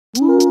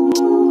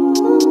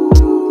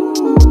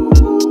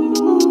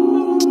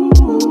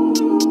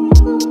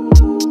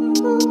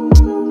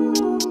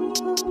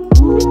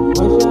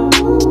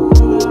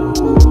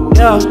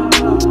Yeah.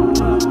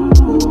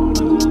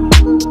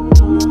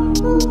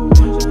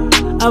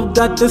 I've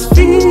got this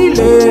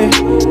feeling,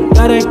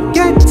 gotta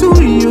get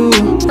to you.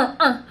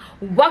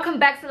 Welcome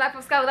back to Life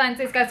of Sky with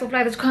Ntsei-Sky. So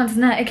fly this content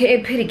now,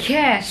 aka Petty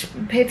Cash.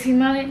 Petty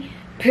money,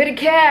 Petty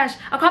Cash.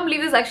 I can't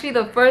believe this is actually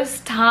the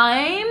first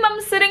time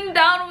I'm sitting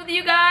down with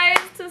you guys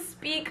to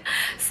speak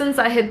since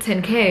I hit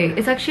 10k.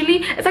 It's actually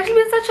been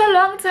such a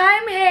long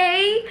time.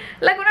 Hey,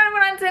 like we're not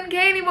even on 10k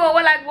anymore.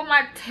 We're like, we're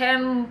at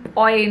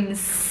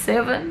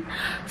 10.7.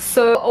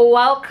 So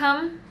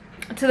welcome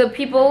to the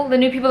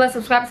new people that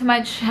subscribe to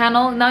my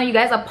channel. Now you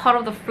guys are part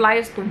of the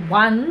flyest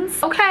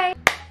ones. Okay,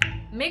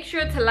 make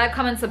sure to like,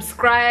 comment,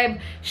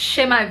 subscribe,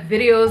 share my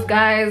videos,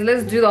 guys.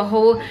 Let's do the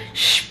whole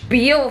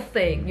spiel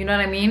thing, you know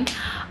what I mean?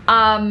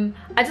 I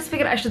just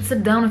figured I should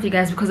sit down with you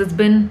guys because it's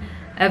been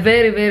a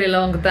very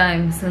long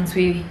time since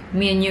me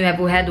and you have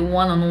had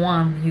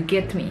one-on-one, you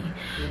get me?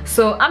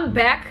 So I'm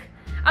back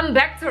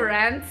to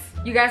rant.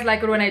 You guys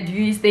like it when I do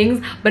these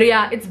things, but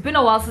yeah, it's been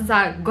a while since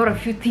I got a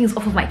few things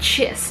off of my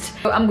chest.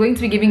 So I'm going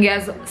to be giving you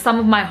guys some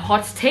of my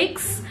hot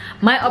takes,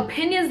 my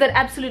opinions that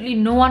absolutely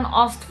no one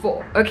asked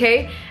for,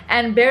 okay?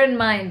 And bear in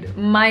mind,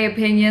 my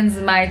opinions,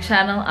 my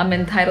channel, I'm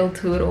entitled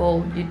to it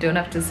all. You don't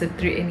have to sit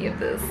through any of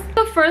this.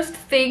 The first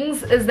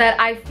things is that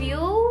I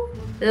feel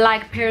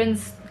like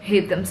parents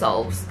hate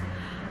themselves.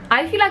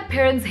 I feel like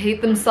parents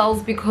hate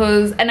themselves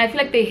because, and I feel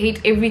like they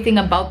hate everything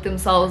about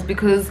themselves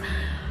because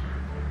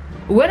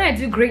when I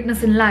do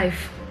greatness in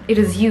life, it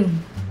is you.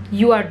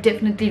 You are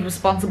definitely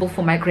responsible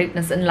for my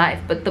greatness in life.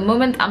 But the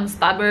moment I'm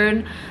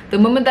stubborn, the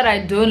moment that I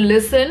don't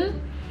listen,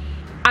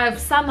 I've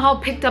somehow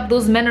picked up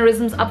those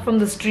mannerisms up from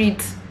the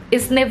street.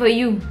 It's never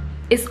you.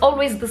 It's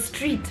always the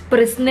street, but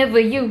it's never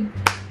you.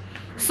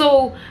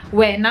 So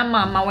when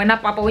mama, when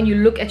papa, when you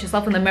look at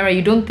yourself in the mirror,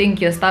 you don't think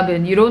you're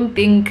stubborn. You don't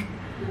think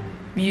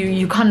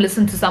you can't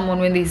listen to someone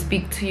when they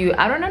speak to you.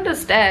 I don't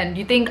understand.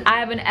 You think I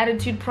have an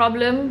attitude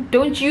problem?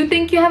 Don't you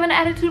think you have an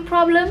attitude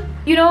problem?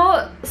 You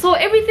know, so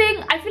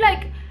everything, I feel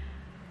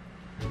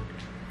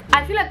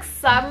like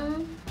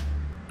some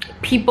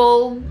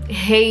people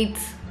hate,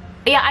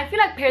 yeah, I feel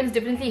like parents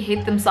definitely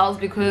hate themselves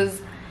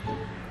because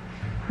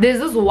there's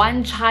this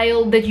one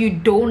child that you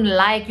don't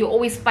like. You're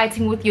always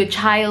fighting with your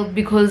child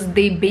because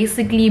they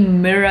basically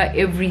mirror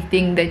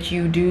everything that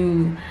you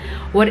do.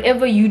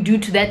 Whatever you do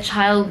to that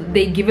child,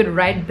 they give it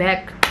right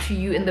back to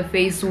you in the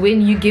face.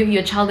 When you give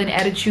your child an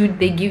attitude,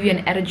 they give you an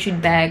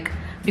attitude back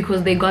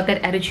because they got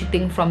that attitude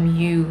thing from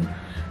you.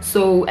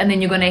 So, and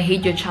then you're gonna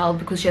hate your child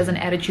because she has an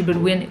attitude, but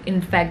when in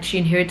fact she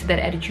inherited that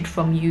attitude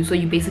from you. So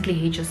you basically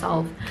hate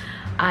yourself.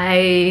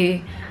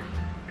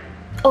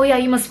 Oh yeah,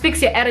 you must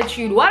fix your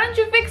attitude. Why don't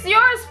you fix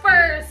yours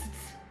first?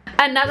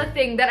 Another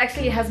thing that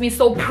actually has me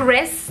so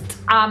pressed,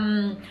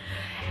 I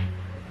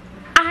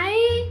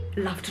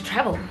love to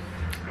travel.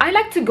 I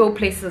like to go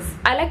places.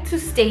 I like to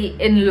stay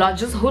in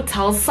lodges,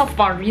 hotels,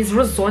 safaris,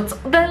 resorts,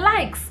 the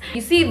likes.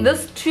 You see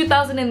this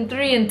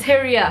 2003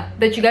 interior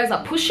that you guys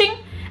are pushing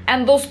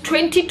and those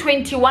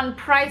 2021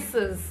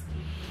 prices.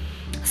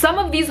 Some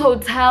of these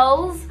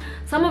hotels,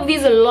 some of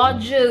these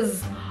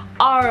lodges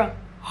are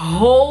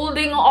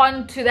holding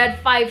on to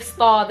that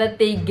 5-star that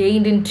they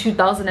gained in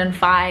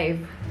 2005.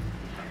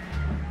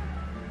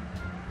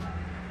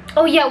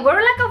 Oh yeah,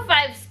 we're like a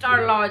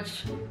 5-star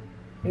lodge.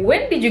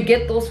 When did you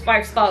get those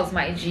 5 stars,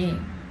 my G?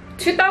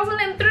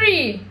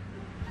 2003.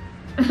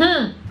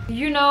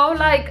 You know,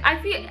 like I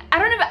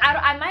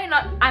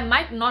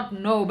might not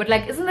know, but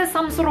like, isn't there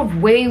some sort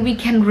of way we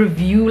can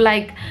review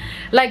like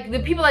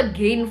the people that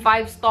gain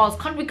 5 stars?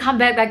 Can't we come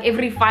back like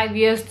every 5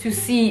 years to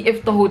see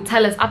if the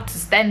hotel is up to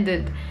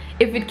standard,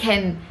 if it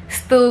can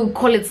still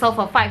call itself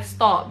a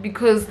 5-star?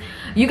 Because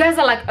you guys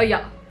are like, oh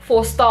yeah,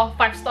 4-star,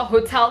 5-star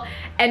hotel,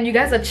 and you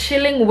guys are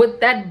chilling with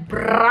that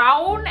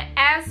brown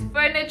ass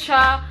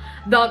furniture,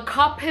 the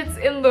carpets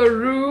in the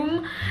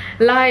room.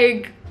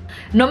 Like,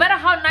 no matter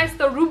how nice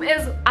the room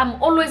is,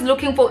 I'm always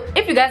looking for,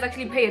 if you guys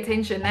actually pay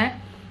attention,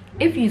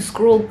 if you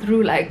scroll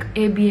through like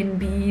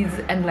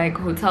Airbnbs and like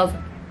hotels,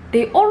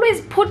 they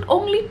always put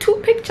only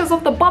 2 pictures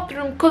of the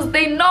bathroom because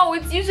they know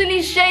it's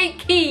usually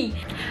shaky.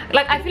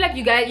 Like, I feel like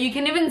you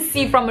can even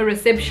see from a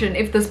reception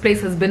if this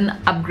place has been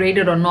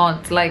upgraded or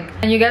not. Like,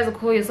 and you guys will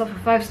call yourself a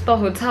 5-star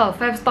hotel,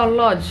 5-star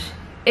lodge,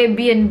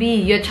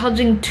 Airbnb. You're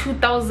charging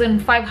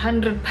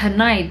 2,500 per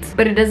night,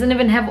 but it doesn't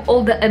even have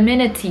all the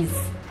amenities.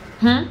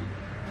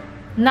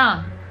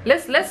 Nah,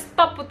 let's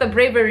stop with the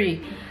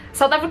bravery.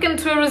 South African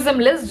tourism,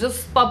 let's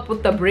just stop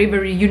with the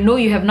bravery. You know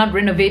you have not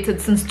renovated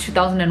since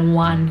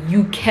 2001.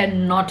 You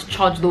cannot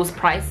charge those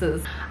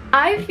prices.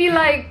 I feel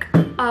like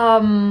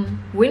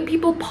when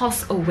people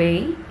pass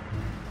away,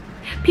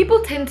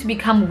 people tend to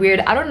become weird.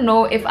 I don't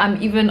know if I'm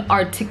even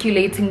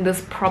articulating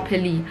this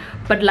properly,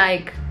 but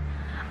like,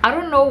 I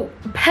don't know,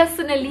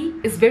 personally,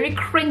 it's very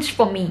cringe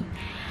for me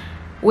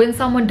when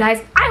someone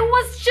dies. I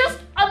was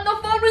just on the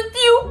phone with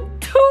you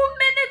 2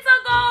 minutes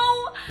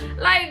ago.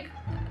 Like,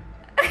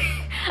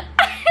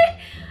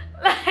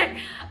 like,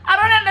 I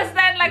don't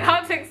understand like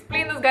how to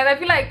explain this, guys. I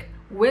feel like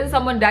when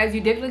someone dies,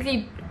 you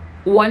definitely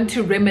want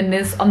to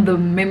reminisce on the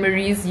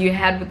memories you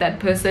had with that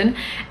person,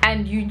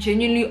 and you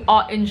genuinely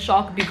are in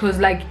shock because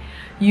like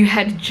you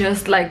had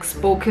just like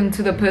spoken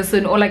to the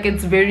person, or like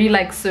it's very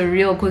like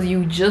surreal because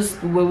you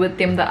just were with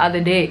them the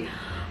other day.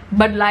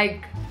 But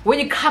like when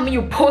you come and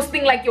you're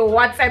posting like your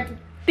WhatsApp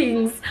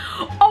things,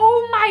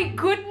 oh my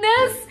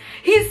goodness,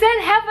 he said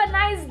have a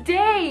nice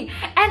day,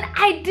 and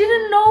I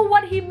didn't know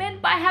what he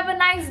meant by have a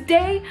nice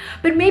day,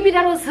 but maybe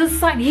that was his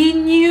sign. He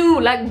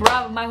knew. Like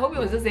bruh, my homie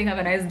was just saying have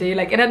a nice day,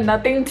 like it had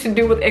nothing to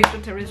do with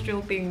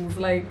extraterrestrial things.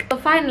 Like the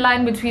fine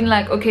line between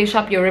like, okay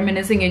sharp, you're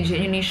reminiscing, you're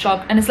genuinely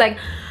shocked, and it's like,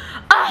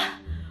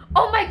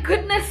 oh my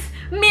goodness,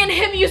 me and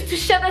him used to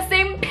share the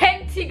same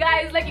panty,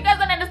 guys. Like you guys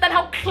don't understand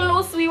how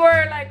close we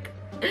were. Like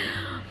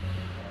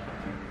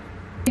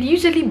it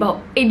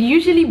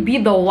usually be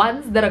the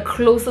ones that are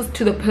closest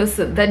to the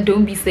person that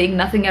don't be saying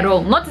nothing at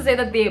all. Not to say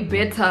that they're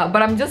better,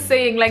 but I'm just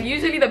saying like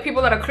usually the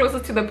people that are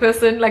closest to the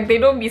person, like they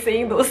don't be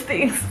saying those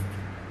things.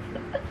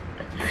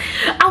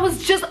 I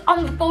was just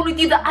on the phone with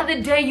you the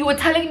other day, you were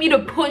telling me to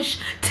push,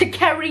 to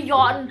carry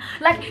on,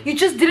 like you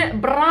just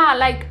didn't, bruh.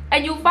 Like,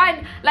 and you'll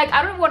find, like,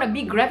 I don't want to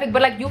be graphic,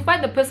 but like you'll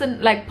find the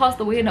person like passed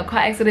away in a car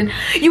accident,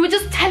 you were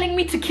just telling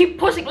me to keep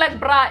pushing. Like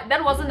bruh,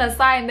 that wasn't a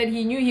sign that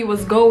he knew he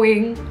was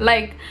going.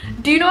 Like,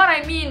 do you know what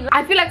I mean?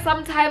 I feel like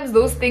sometimes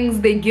those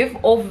things, they give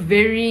off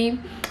very,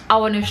 I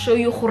want to show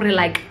you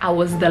like I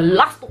was the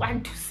last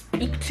one to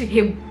speak to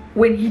him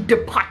when he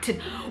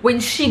departed, when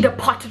she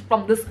departed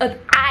from this earth.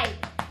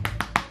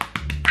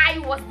 I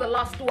was the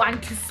last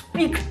one to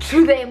speak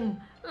to them.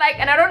 Like,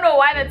 and I don't know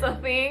why that's a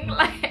thing.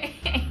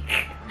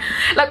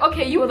 Like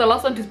okay, you were the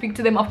last one to speak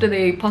to them after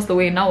they passed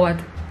away. Now what?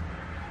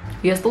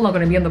 You're still not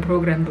gonna be on the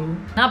program though.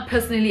 Now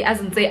personally,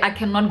 as in say, I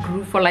cannot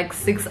groove for like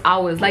 6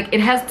 hours. Like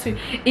it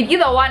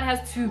either one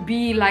has to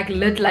be like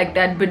lit like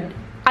that, but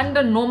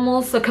under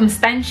normal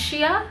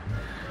circumstantia,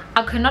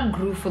 I cannot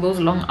groove for those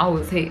long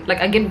hours. Hey, like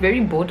I get very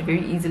bored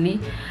very easily.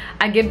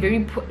 I get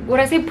very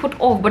put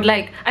off, but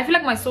like I feel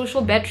like my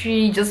social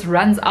battery just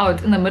runs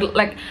out in the middle.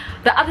 Like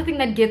the other thing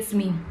that gets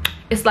me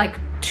is like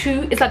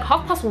 2, it's like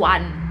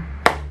 1:30.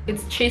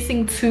 It's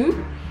chasing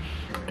 2.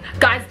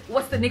 Guys,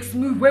 what's the next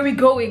move? Where are we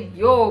going?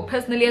 Yo,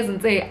 personally, as in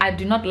say, I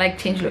do not like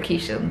change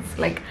locations.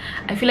 Like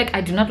I feel like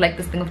I do not like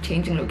this thing of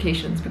changing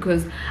locations,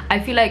 because I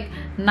feel like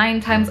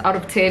 9 times out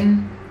of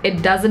 10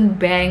 it doesn't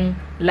bang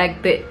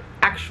like the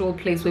actual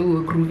place where we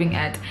were grooving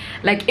at.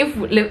 Like if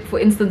for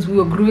instance we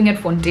were grooving at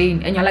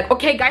Fontaine and you're like,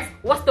 okay guys,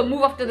 what's the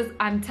move after this?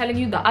 I'm telling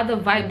you, the other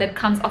vibe that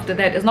comes after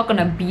that is not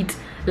gonna beat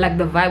like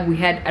the vibe we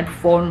had at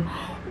Fon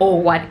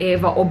or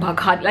whatever, or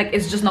Bakat. Like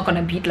it's just not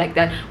gonna beat like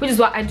that, which is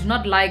why I do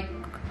not like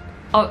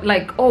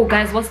like, oh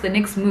guys, what's the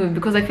next move?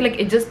 Because I feel like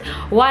it just,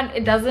 1,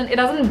 it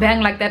doesn't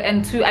bang like that,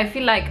 and 2, I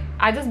feel like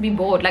I just be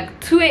bored. Like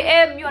 2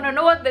 a.m. you wanna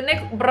know what the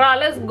next, bruh,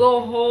 let's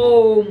go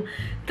home.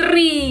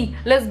 3,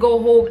 let's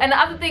go home. And the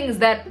other thing is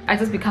that I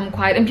just become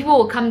quiet, and people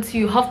will come to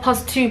you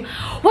 2:30.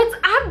 What's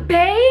up,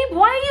 babe?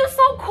 Why are you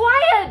so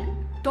quiet?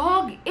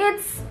 Dog,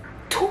 it's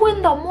 2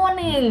 in the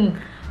morning.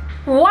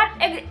 What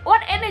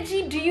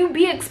energy do you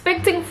be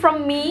expecting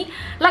from me?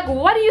 Like,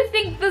 what do you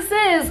think this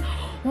is?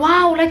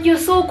 Wow, like you're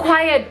so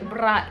quiet.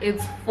 Bruh,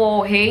 it's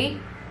 4, hey?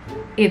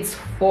 It's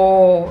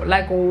 4.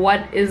 Like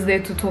what is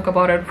there to talk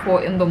about at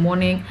 4 in the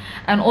morning?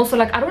 And also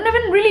like I don't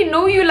even really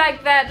know you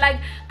like that. Like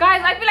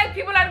guys, I feel like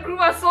people at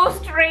group are so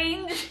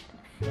strange.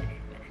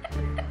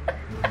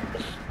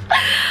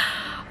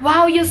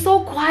 Wow, you're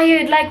so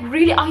quiet. Like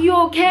really, are you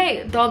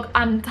okay? Dog,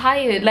 I'm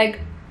tired. Like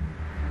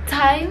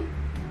time?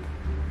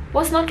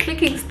 What's not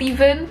clicking,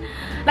 Steven?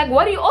 Like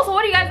what do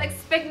you guys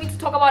expect me to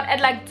talk about at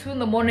like 2 in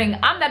the morning?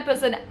 I'm that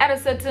person at a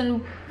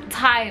certain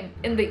time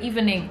in the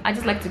evening. I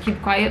just like to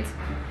keep quiet.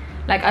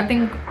 Like I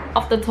think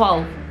after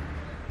 12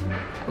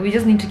 we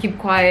just need to keep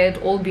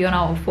quiet, all be on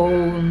our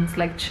phones,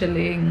 like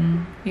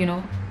chilling, you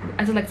know.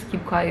 I just like to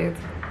keep quiet.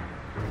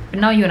 But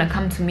now you wanna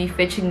come to me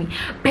fetching me,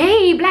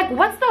 babe, like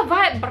what's the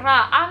vibe? Bruh,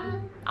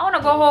 I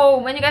wanna go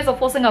home, and you guys are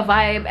forcing a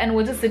vibe, and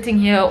we're just sitting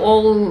here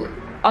all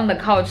on the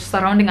couch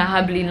surrounding a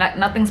hubby, like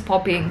nothing's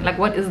popping. Like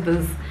what is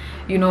this,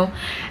 you know?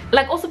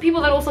 Like also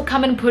people that also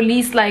come and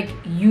police like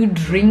you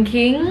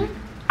drinking.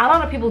 A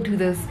lot of people do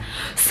this.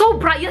 So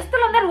bruh, you're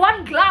still on that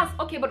 1 glass.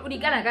 Okay, but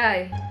Udigana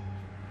guy,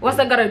 what's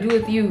that gotta do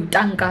with you,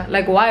 Danka?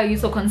 Like why are you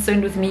so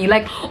concerned with me?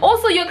 Like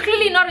also you're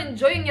clearly not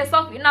enjoying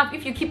yourself enough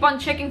if you keep on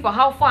checking for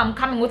how far I'm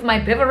coming with my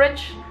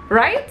beverage,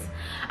 right?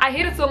 I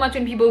hate it so much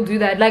when people do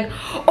that. Like,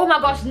 oh my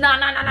gosh,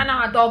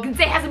 nah, dog,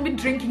 Ntsei hasn't been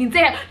drinking,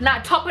 Ntsei, nah,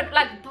 top it.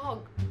 Like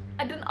dog,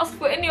 I didn't ask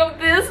for any of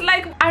this.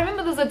 Like I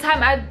remember there was a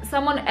time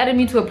someone added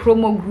me to a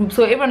promo group,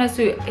 so everyone has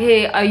to,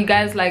 hey, are you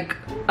guys like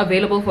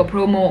available for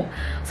promo?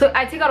 So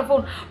I take out a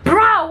phone.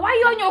 Bruh, why are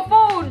you on your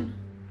phone?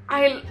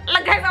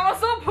 Guys, I was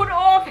so put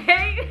off,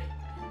 hey.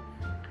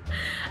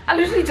 I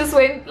literally just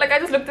went, like I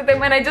just looked at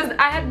them and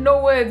I had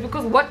no words,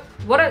 because what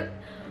does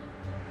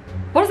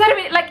that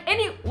mean? Like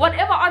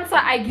whatever answer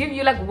I give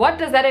you, like what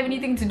does that have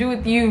anything to do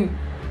with you?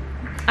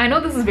 I know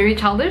this is very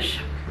childish,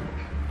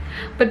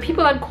 but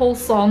people that call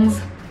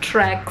songs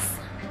tracks,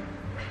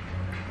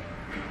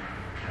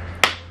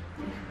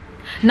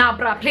 Nah,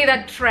 bruh, play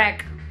that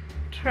track.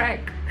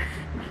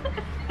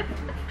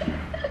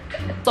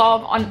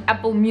 Song on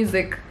Apple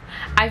Music.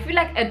 I feel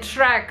like a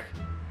track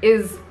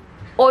is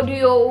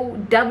audio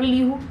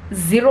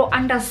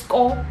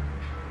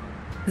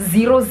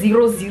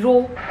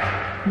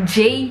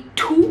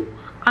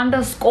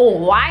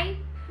W000J2_Y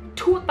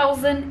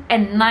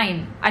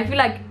 2009. I feel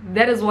like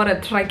that is what a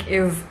track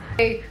is.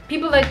 Okay,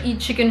 people that eat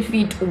chicken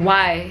feet,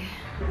 why?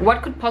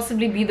 What could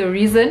possibly be the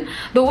reason?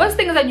 The worst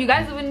thing is that you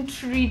guys even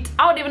treat,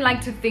 I would even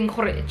like to think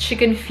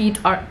chicken feet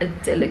are a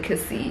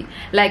delicacy.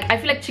 Like, I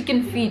feel like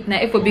chicken feet,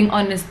 now if we're being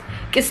honest,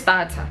 get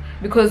starter,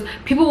 because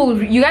people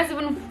will, you guys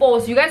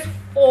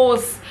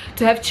force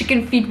to have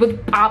chicken feet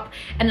with pap,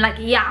 and like,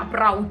 yeah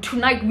bro,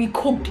 tonight we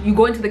cooked, you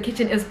go into the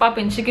kitchen, is pap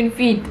and chicken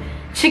feet.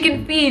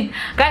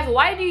 Guys,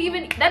 why do you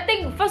even, that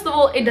thing, first of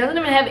all, it doesn't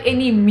even have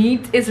any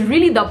meat. It's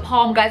really the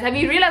palm. Guys, have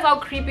you realized how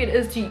creepy it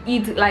is to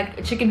eat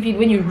like chicken feet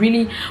when you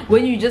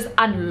just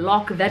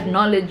unlock that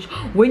knowledge,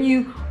 when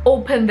you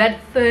open that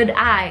third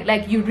eye,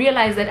 like you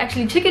realize that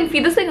actually chicken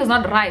feet, this thing is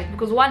not right,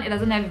 because one, it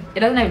doesn't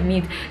have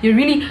meat. You're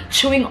really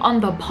chewing on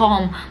the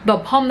palm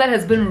that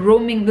has been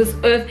roaming this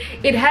earth.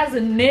 It has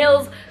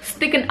nails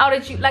sticking out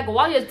at you, like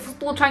while you're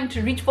still trying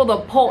to reach for the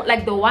paw,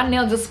 like the one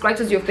nail just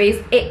scratches your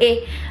face,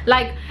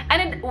 like.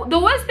 And the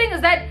worst thing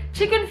is that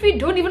chicken feet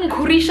don't even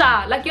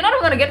kurisha, like you're not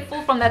even gonna get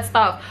full from that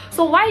stuff.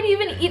 So why do you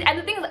even eat? And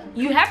the thing is,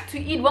 you have to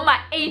eat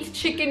 8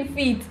 chicken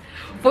feet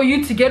for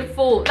you to get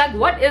full. Like,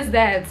 what is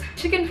that?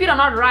 Chicken feet are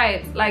not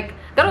right. Like,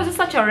 that was just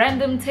such a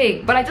random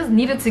take, but I just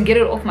needed to get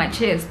it off my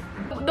chest.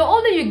 The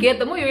older you get,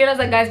 the more you realize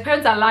that, guys,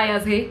 parents are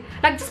liars, hey?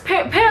 Like, just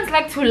parents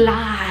like to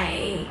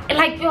lie.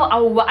 Like, yo,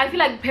 I feel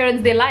like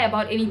parents, they lie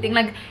about anything.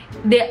 Like,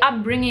 their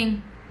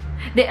upbringing,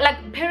 they,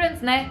 like,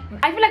 parents, I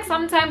feel like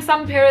sometimes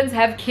some parents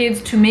have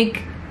kids to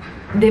make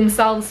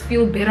themselves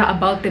feel better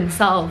about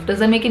themselves. Does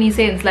that make any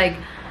sense? Like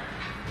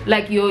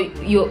your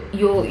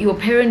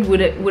parent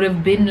would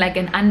have been like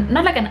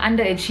not like an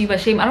underachiever.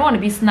 Shame, I don't want to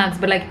be snacks,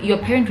 but like your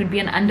parent would be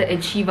an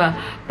underachiever.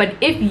 But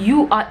if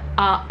you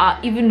are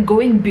even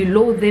going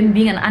below them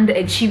being an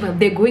underachiever,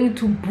 they're going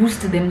to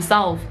boost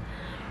themselves.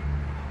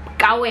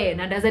 Kawe,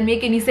 now does that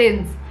make any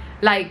sense?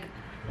 Like,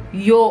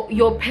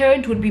 your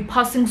parent would be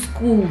passing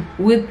school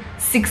with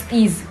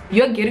 60s,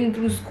 you're getting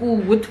through school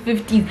with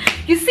 50s.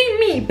 You see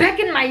me back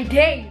in my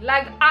day,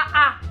 like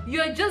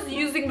you're just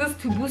using this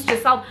to boost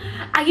yourself.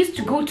 I used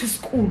to go to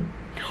school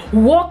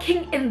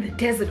walking in the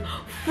desert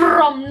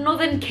from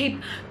Northern Cape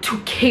to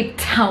Cape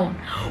Town,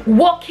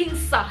 walking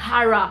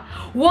Sahara,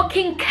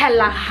 walking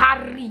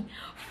Kalahari,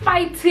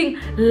 fighting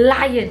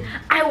lion.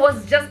 I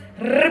was just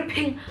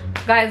ripping.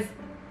 Guys,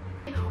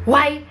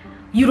 why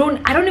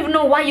I don't even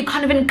know why you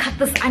can't even cut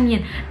this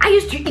onion. I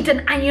used to eat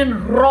an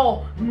onion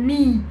raw,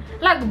 me.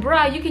 Like,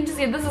 bruh, you can just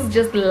say this is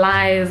just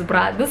lies,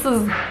 bruh. This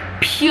is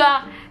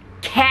pure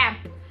cap.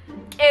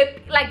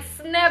 Like,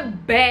 snap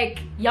back.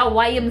 Yeah,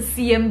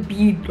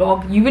 YMCMB,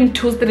 dog. You even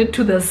toasted it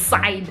to the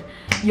side.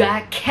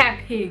 You're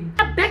capping.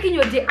 Back in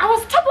your day, I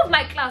was top of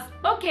my class.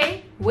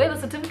 Okay, where are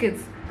the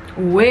certificates?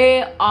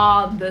 Where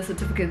are the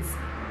certificates?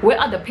 Where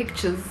are the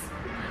pictures?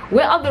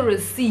 Where are the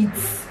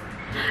receipts?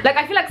 Like,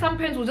 I feel like some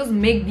parents will just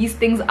make these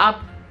things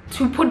up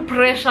to put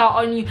pressure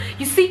on you.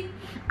 You see,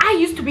 I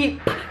used to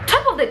be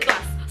top of the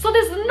class, so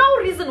there's no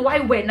reason why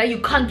now you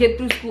can't get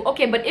through school.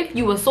 Okay, but if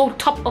you were so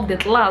top of the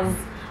class,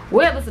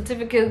 where are the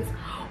certificates?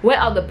 Where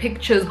are the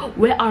pictures?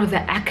 Where are the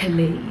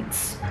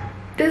accolades?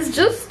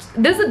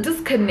 There's a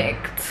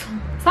disconnect.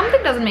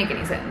 Something doesn't make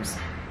any sense.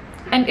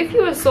 And if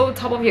you were so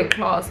top of your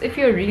class, if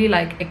you're really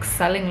like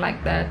excelling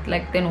like that,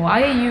 like, then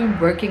why are you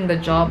working the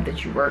job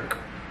that you work?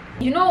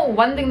 You know,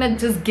 one thing that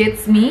just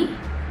gets me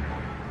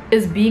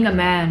is being a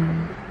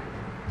man.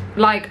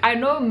 Like, I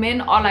know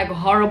men are like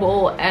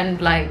horrible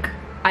and like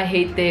I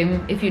hate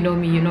them. If you know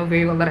me, you know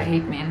very well that I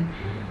hate men.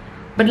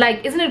 But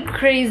like, isn't it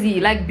crazy?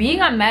 Like,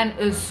 being a man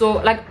is so,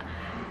 like,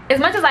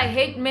 as much as I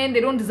hate men, they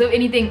don't deserve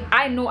anything.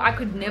 I know I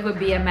could never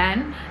be a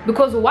man,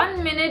 because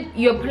one minute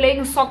you're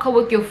playing soccer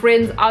with your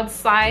friends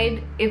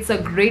outside, it's a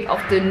great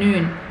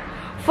afternoon.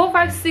 4,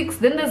 5, 6,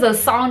 then there's a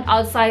sound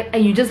outside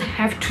and you just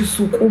have to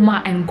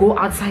sukuma and go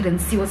outside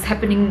and see what's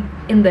happening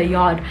in the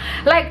yard.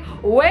 Like,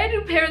 where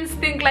do parents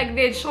think like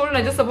their children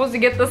are just supposed to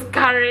get this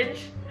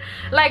courage?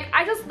 Like,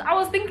 I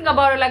was thinking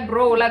about it, like,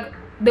 bro, like,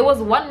 there was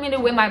 1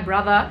 minute where my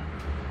brother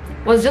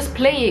was just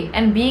playing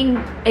and being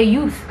a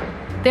youth.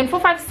 Then 4,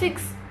 5,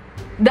 6,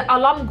 the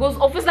alarm goes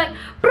off. It's like,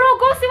 bro,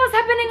 go see what's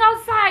happening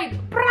outside.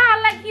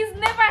 Bruh, like, he's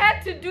never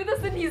had to do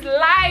this in his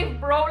life,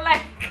 bro.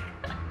 Like,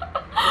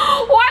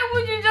 why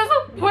would you just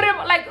put him,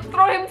 like,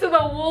 throw him to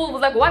the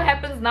wolves? Like, what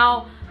happens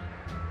now?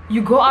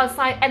 You go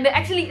outside and there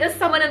actually is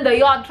someone in the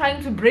yard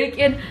trying to break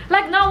in.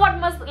 Like, now what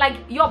must, like,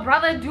 your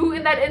brother do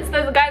in that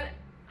instance, guys?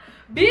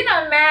 Being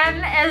a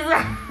man is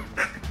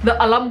the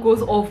alarm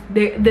goes off,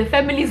 the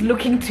family is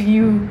looking to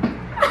you.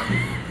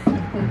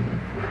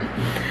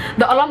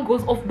 The alarm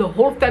goes off, the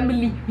whole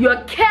family,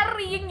 you're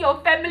carrying your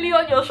family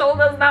on your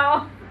shoulders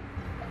now.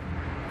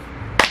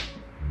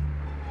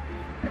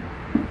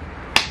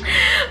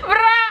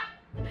 Bruh.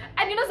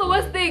 And you know the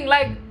worst thing,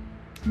 like,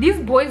 these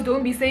boys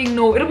don't be saying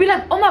no. It'll be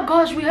like, oh my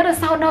gosh, we heard a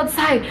sound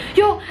outside.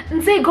 Yo,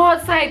 Ntsei, go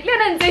outside.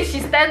 Then Ntsei, she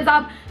stands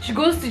up, she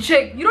goes to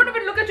check. You don't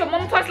even look at your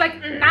mom twice like,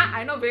 nah,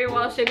 I know very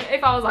well.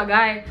 If I was a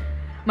guy,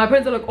 my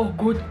parents are like, oh,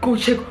 go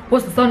check.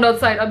 What's the sound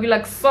outside? I'll be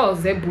like, so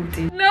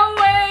zebuti. No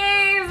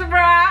ways,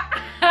 bruh.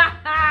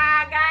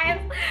 Guys.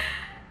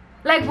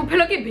 Like,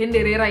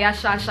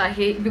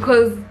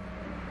 because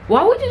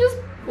why would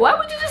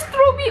you just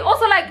throw me?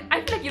 Also, like,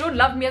 I feel like you don't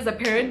love me as a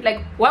parent.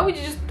 Like, why would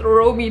you just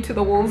throw me to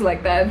the wolves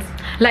like that?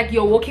 Like,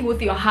 you're walking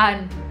with your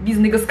hand, these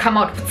niggas come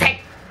out,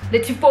 protect,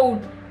 let you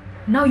phone.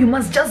 Now you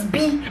must just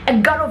be a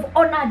guard of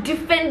honor,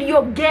 defend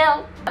your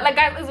girl. Like,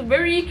 guys,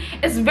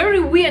 it's very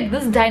weird,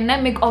 this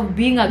dynamic of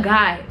being a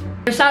guy.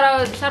 Shout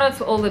out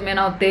to all the men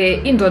out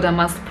there. Indoda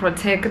must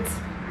protect.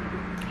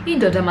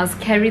 Indoda must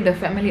carry the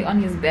family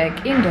on his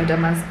back. Indoda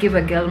must give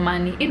a girl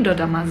money.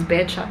 Indoda must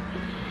betcha.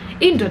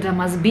 Indoda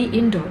must be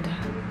Indoda,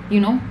 you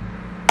know.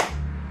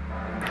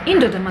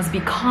 Indoda must be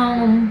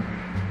calm.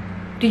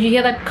 Did you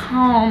hear that?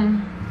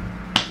 Calm.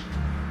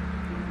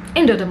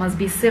 Indoda must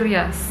be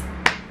serious.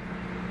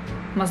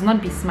 Must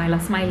not be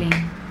smiling.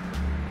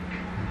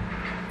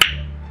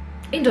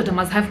 Indoda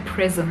must have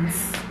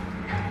presence.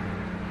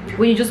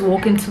 When you just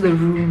walk into the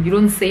room, you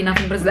don't say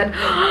nothing but it's that.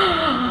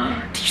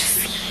 Did you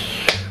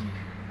see?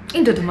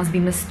 Indoda must be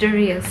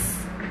mysterious.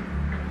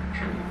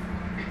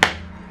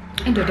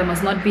 Indoda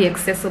must not be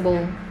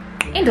accessible.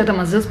 Indoda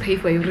must just pay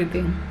for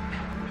everything.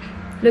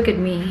 Look at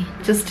me,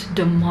 just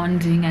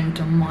demanding and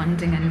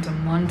demanding and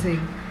demanding.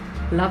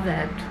 Love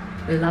that.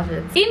 Love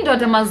it.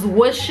 Indoda must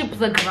worship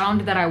the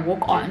ground that I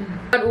walk on.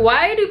 But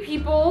why do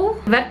people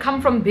that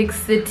come from big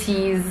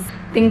cities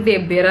think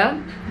they're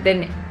better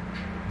than,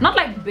 not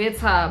like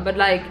better, but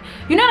like,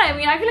 you know what I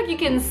mean? I feel like you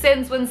can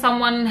sense when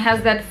someone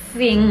has that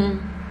thing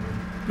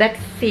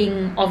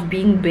of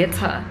being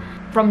better.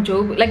 From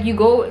Job, like you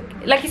go,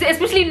 like you said,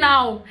 especially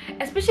now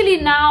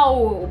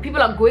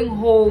people are going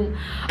home.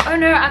 Oh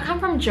no, I come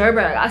from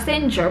Joburg, I stay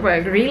in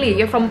Joburg. Really?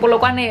 You're from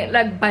Polokwane?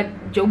 Like, but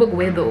Joburg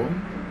where though?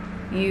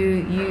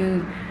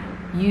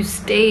 You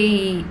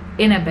stay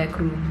in a back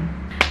room.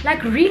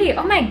 Like, really?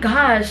 Oh my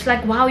gosh,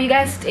 like, wow, you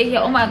guys stay here.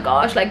 Oh my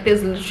gosh, like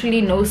there's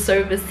literally no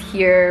service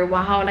here.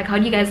 Wow, like how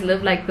do you guys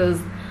live like this?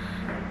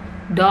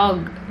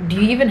 Dog, do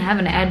you even have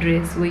an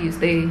address where you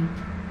stay?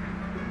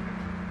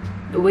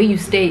 Where you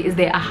stay, is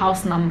there a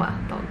house number,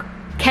 dog?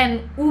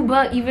 Can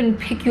Uber even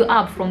pick you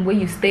up from where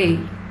you stay,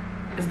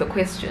 is the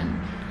question.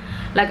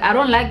 Like, I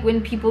don't like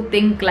when people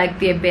think like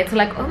they're better.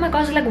 Like, oh my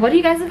gosh, like what do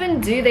you guys even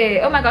do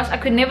there? Oh my gosh, I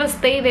could never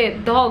stay there.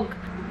 Dog,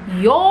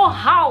 your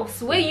house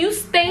where you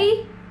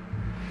stay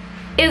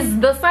is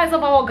the size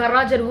of our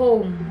garage at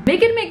home.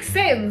 Make it make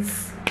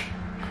sense.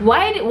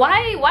 Why do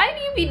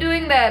you be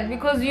doing that?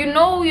 Because you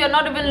know you're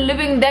not even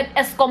living that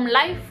Eskom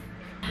life.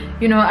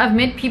 You know, I've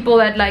met people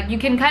that like you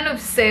can kind of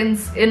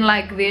sense in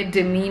like their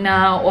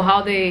demeanor or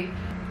how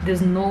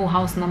there's no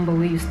house number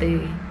where you stay.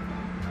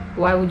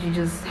 Why would you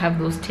just have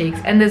those takes?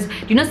 And there's,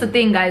 you know, the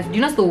thing, guys, you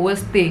know, the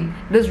worst thing,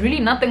 there's really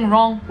nothing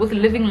wrong with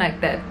living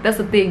like that. That's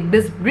the thing,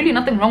 there's really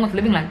nothing wrong with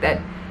living like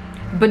that.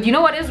 But you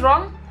know what is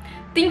wrong?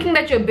 Thinking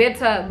that you're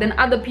better than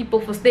other people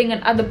for staying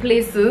in other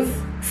places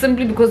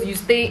simply because you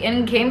stay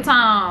in Cape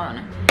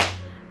Town,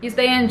 you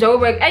stay in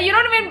Joburg, and you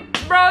don't even,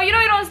 bro, you know,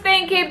 you don't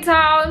stay in Cape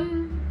Town.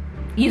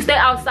 You stay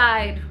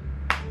outside.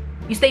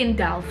 You stay in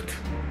Delft.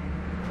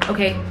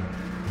 Okay?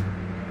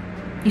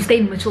 You stay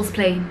in Mitchell's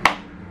Plain.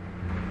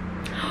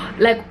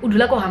 Like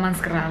Udula ko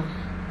Hamanskral.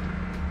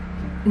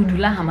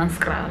 Udula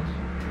Hamanskral.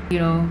 You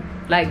know,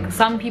 like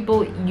some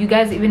people, you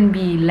guys even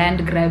be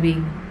land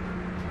grabbing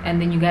and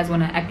then you guys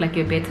want to act like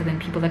you're better than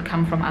people that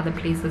come from other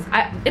places.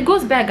 It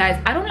goes back, guys.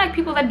 I don't like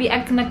people that be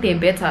acting like they're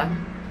better.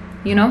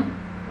 You know?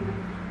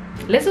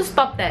 Let's just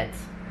stop that.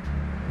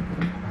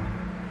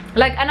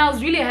 Like, and I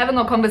was really having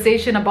a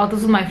conversation about this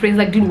with my friends,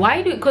 like, dude,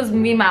 why do, because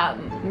me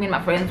and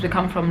my friends, we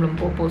come from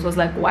Limpopo, so I was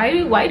like,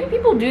 why do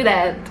people do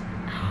that?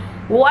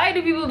 Why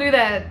do people do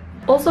that?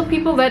 Also,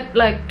 people that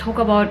like talk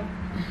about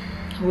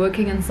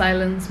working in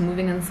silence,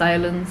 moving in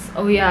silence.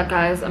 Oh yeah,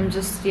 guys, let me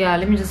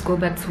just go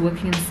back to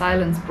working in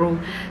silence, bro.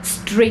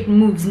 Straight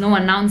moves, no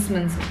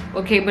announcements.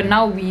 Okay, but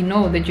now we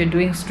know that you're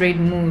doing straight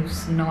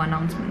moves, no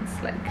announcements.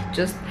 Like,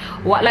 just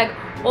what? Like,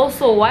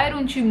 also, why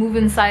don't you move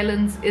in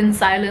silence?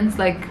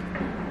 Like,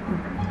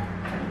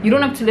 you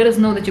don't have to let us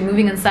know that you're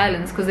moving in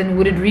silence, because then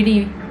would it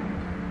really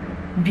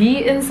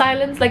be in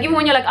silence? Like, even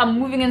when you're like, I'm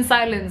moving in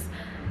silence,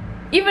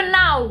 even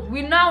now,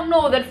 we now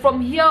know that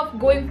from here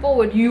going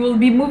forward, you will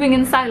be moving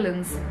in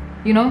silence,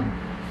 you know?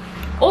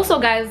 Also,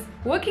 guys,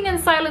 working in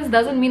silence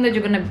doesn't mean that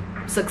you're gonna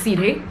succeed,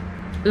 hey?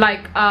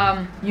 Like,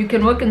 you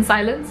can work in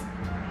silence.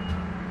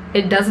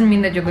 It doesn't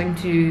mean that you're going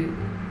to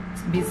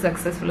be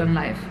successful in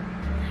life.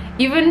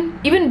 Even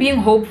being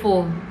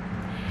hopeful.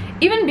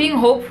 Even being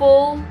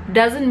hopeful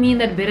doesn't mean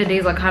that better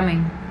days are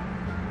coming.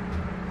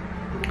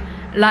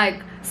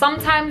 Like,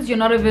 sometimes you're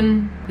not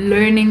even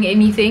learning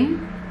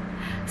anything.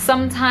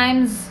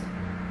 Sometimes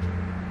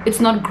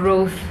it's not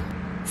growth.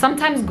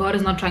 Sometimes God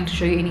is not trying to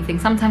show you anything.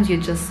 Sometimes you're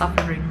just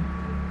suffering.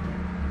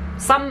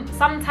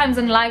 Sometimes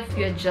in life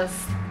you're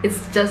just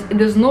It's just,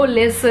 there's no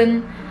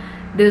lesson,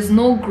 there's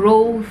no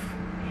growth,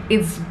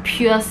 it's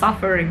pure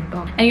suffering,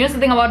 dog. And you know the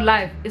thing about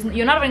life is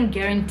you're not even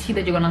guaranteed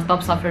that you're gonna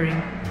stop suffering.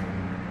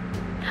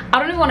 I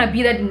don't even want to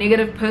be that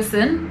negative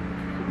person,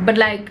 but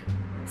like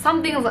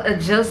some things are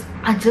just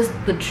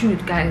the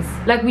truth, guys.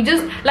 Like we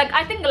just, like,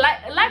 I think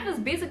life is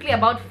basically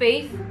about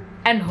faith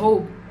and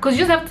hope, because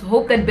you just have to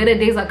hope that better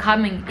days are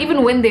coming,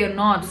 even when they're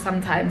not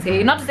sometimes.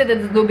 Hey, not to say that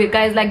there's no big,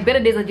 guys, like better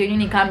days are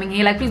genuinely coming.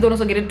 Hey, like please don't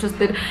also get it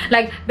twisted.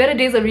 Like better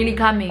days are really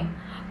coming,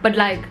 but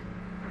like,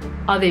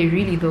 are they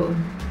really though?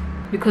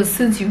 Because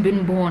since you've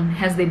been born,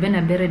 has there been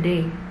a better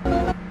day?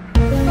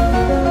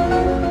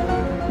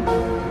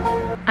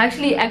 I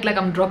actually act like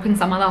I'm dropping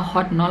some other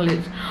hot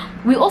knowledge.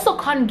 We also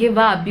can't give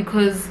up,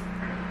 because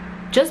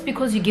just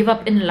because you give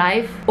up in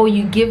life, or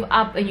you give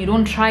up and you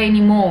don't try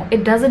anymore,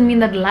 it doesn't mean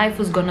that life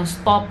is gonna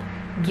stop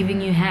giving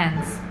you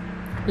hands.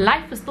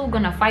 Life is still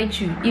gonna fight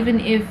you even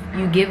if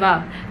you give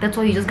up. That's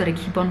why you just gotta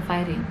keep on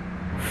fighting.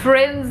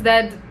 Friends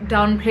that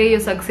downplay your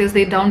success,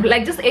 they downplay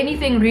like just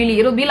anything really.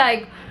 It'll be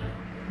like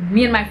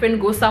me and my friend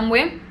go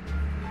somewhere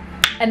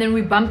and then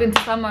we bump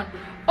into someone.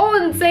 Oh,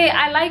 and say,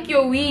 I like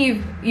your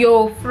weave.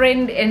 Your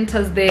friend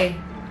enters there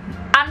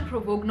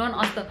unprovoked,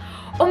 non-asked.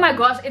 Oh my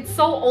gosh, it's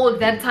so old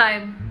that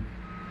time.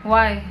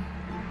 Why?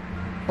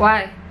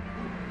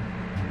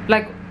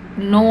 Like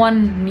no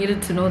one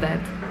needed to know that.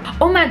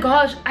 Oh my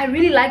gosh, I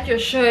really like your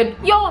shirt.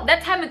 Yo,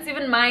 that time it's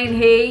even mine.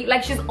 Hey,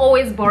 like she's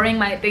always borrowing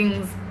my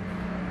things.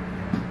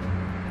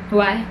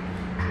 Why?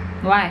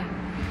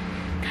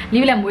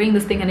 Literally, I'm wearing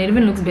this thing and it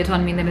even looks better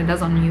on me than it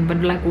does on you,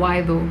 but like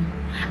why though?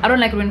 I don't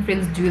like when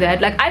friends do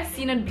that. Like I've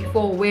seen it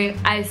before where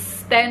I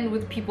stand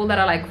with people that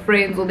are like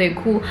friends or they're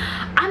cool.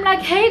 I'm like,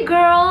 hey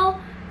girl,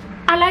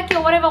 I like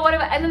your whatever,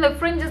 and then the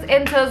friend just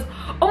enters.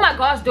 Oh my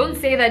gosh, don't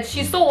say that,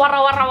 she's so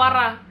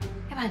wara.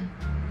 Yeah, man.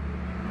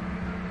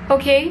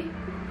 Okay,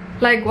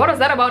 like what was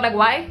that about? Like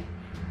why?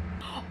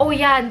 Oh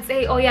yeah, and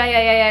say, oh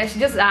yeah, she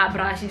just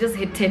bruh, she just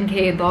hit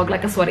 10k, dog.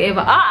 Like it's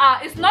whatever.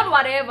 It's not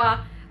whatever.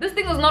 This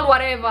thing is not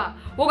whatever.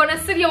 We're gonna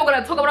sit here, we're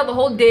gonna talk about it the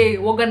whole day,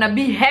 we're gonna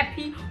be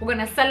happy, we're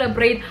gonna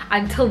celebrate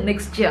until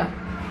next year.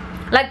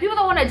 Like people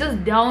that want to just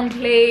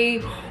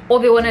downplay, or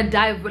they want to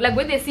dive, like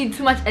when they see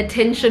too much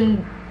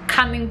attention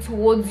coming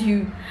towards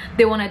you,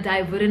 they want to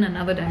divert in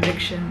another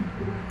direction,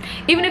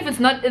 even if it's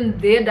not in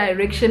their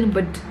direction,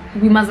 but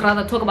we must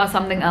rather talk about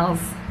something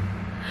else.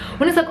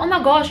 When it's like, oh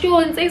my gosh, yo,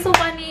 and say so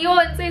funny, yo,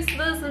 and say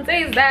this and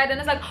say that, and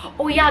it's like,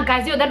 oh yeah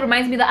guys, yo, that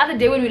reminds me the other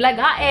day when we like,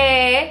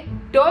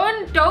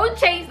 don't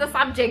change the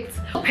subject.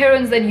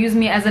 Parents that use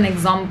me as an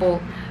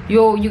example,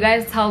 yo, you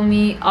guys tell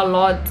me a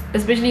lot,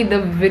 especially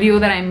the video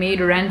that I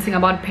made ranting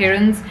about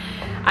parents.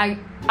 I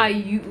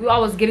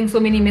was getting so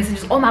many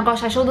messages. Oh my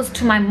gosh, I showed this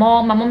to my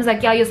mom. My mom's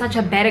like, yeah, you're such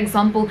a bad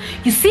example.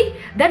 You see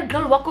that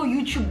girl Wako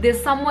YouTube,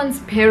 there's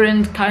someone's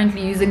parent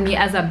currently using me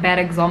as a bad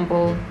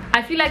example.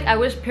 I feel like I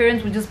wish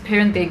parents would just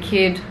parent their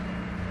kid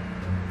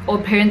or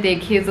parent their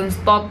kids and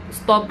stop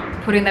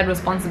putting that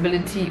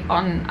responsibility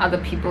on other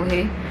people.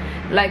 Hey,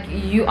 like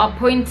you are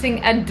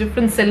pointing at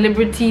different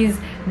celebrities,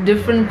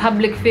 different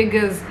public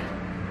figures,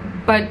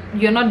 but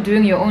you're not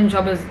doing your own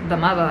job as the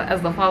mother,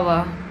 as the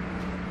father.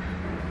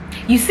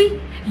 You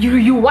see,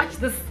 you watch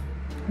this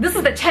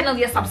is the channel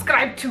you're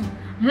subscribed to.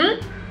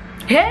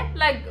 Hey,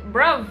 like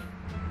bruv,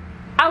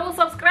 I will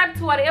subscribe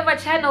to whatever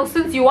channel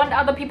since you want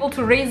other people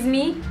to raise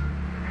me.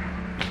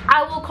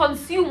 I will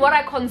consume what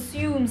I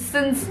consume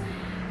since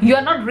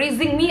you're not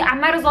raising me. I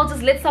might as well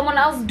just let someone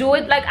else do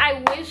it. Like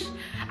I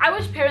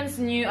wish parents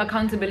knew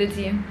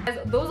accountability.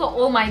 Those are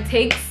all my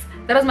takes.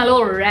 That is my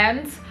little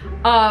rant.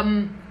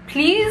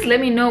 Please let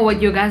me know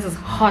what your guys'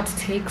 hot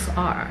takes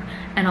are,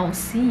 and I'll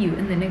see you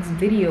in the next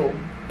video.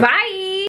 Bye.